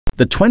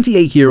The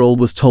 28-year-old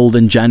was told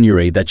in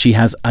January that she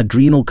has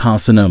adrenal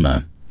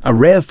carcinoma, a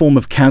rare form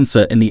of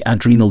cancer in the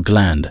adrenal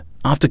gland,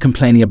 after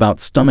complaining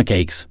about stomach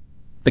aches.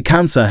 The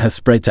cancer has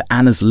spread to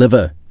Anna's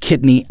liver,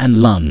 kidney,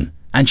 and lung,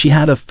 and she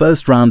had her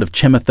first round of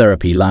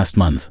chemotherapy last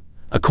month.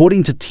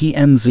 According to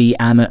TMZ,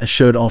 Anna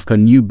showed off her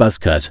new buzz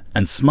cut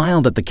and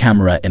smiled at the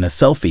camera in a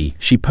selfie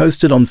she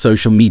posted on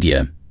social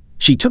media.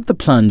 She took the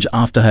plunge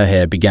after her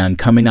hair began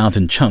coming out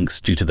in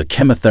chunks due to the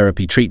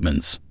chemotherapy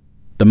treatments.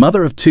 The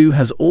mother of two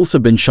has also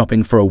been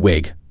shopping for a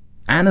wig.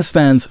 Anna's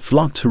fans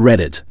flocked to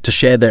Reddit to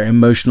share their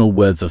emotional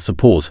words of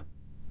support.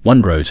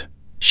 One wrote,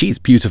 "She's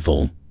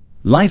beautiful.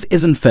 Life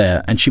isn't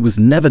fair and she was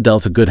never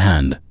dealt a good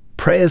hand.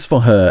 Prayers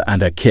for her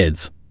and her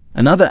kids."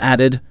 Another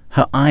added,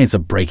 "Her eyes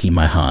are breaking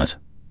my heart.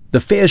 The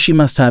fear she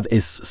must have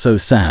is so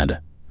sad.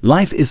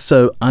 Life is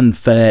so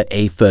unfair."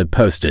 A third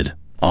posted,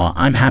 "Oh,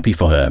 I'm happy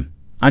for her.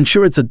 I'm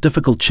sure it's a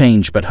difficult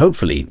change, but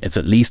hopefully it's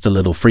at least a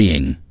little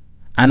freeing."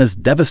 Anna's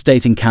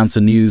devastating cancer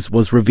news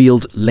was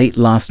revealed late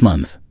last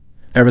month.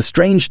 Her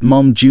estranged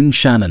mom June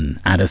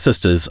Shannon and her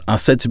sisters are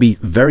said to be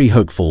very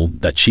hopeful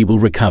that she will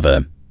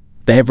recover.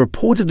 They have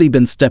reportedly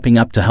been stepping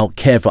up to help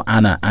care for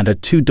Anna and her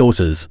two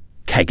daughters,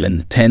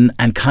 Caitlin, 10,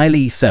 and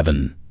Kylie,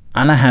 7.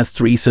 Anna has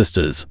 3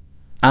 sisters: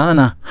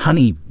 Anna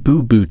Honey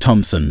Boo Boo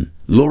Thompson,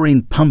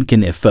 Lauren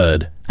Pumpkin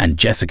Efford, and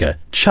Jessica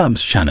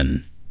Chubbs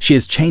Shannon. She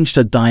has changed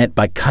her diet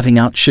by cutting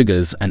out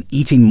sugars and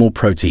eating more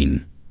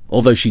protein,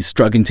 although she's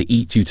struggling to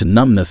eat due to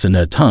numbness in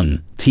her tongue,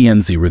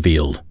 TMZ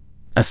revealed.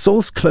 A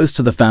source close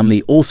to the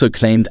family also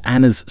claimed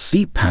Anna's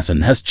sleep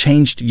pattern has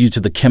changed due to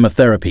the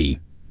chemotherapy,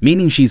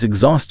 meaning she's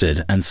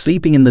exhausted and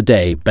sleeping in the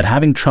day but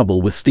having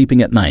trouble with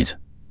sleeping at night.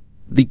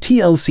 The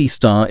TLC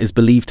star is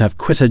believed to have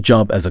quit her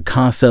job as a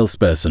car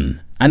salesperson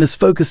and is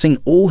focusing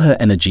all her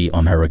energy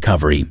on her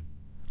recovery.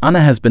 Anna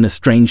has been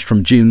estranged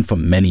from June for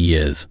many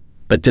years,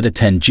 but did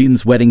attend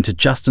June's wedding to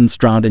Justin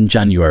Stroud in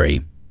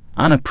January.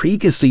 Anna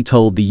previously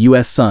told the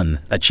US Sun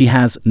that she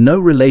has no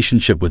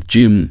relationship with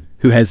June,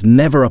 who has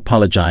never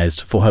apologized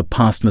for her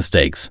past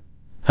mistakes.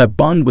 Her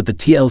bond with the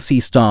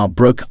TLC star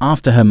broke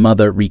after her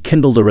mother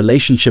rekindled a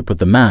relationship with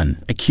the man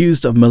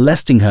accused of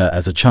molesting her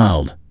as a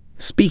child.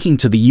 Speaking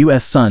to the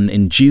US Sun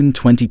in June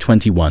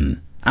 2021,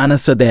 Anna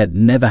said they had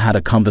never had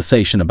a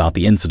conversation about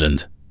the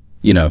incident.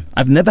 "You know,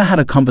 I've never had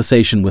a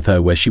conversation with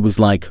her where she was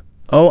like,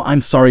 'Oh,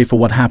 I'm sorry for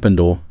what happened,'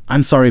 or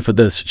 'I'm sorry for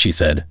this,'" she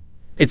said.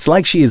 "It's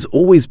like she is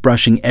always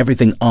brushing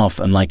everything off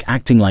and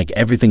acting like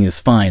everything is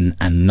fine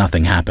and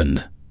nothing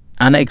happened."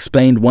 Anna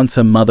explained once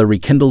her mother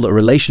rekindled a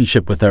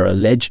relationship with her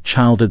alleged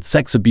childhood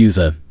sex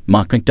abuser,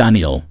 Mark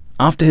McDaniel,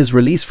 after his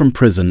release from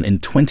prison in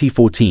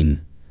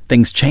 2014.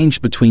 "Things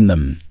changed between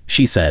them,"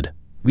 she said.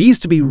 "We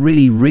used to be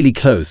really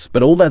close,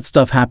 but all that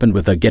stuff happened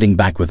with her getting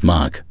back with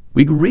Mark.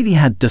 We really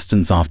had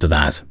distance after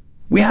that.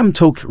 We haven't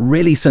talked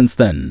really since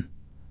then.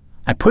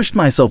 I pushed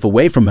myself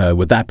away from her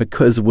with that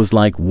because it was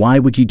like, why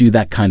would you do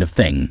that kind of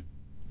thing?"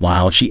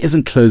 While she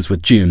isn't close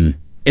with June,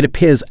 it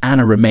appears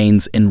Anna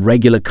remains in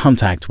regular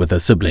contact with her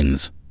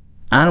siblings.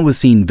 Anna was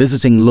seen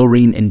visiting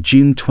Lauren in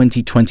June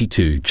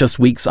 2022, just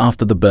weeks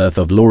after the birth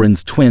of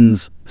Lauren's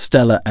twins,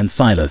 Stella and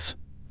Silas.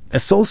 A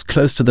source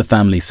close to the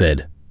family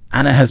said,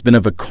 "Anna has been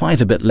over quite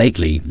a bit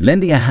lately,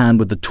 lending a hand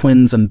with the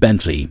twins and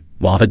Bentley,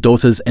 while her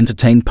daughters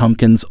entertain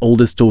Pumpkin's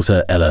oldest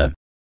daughter, Ella."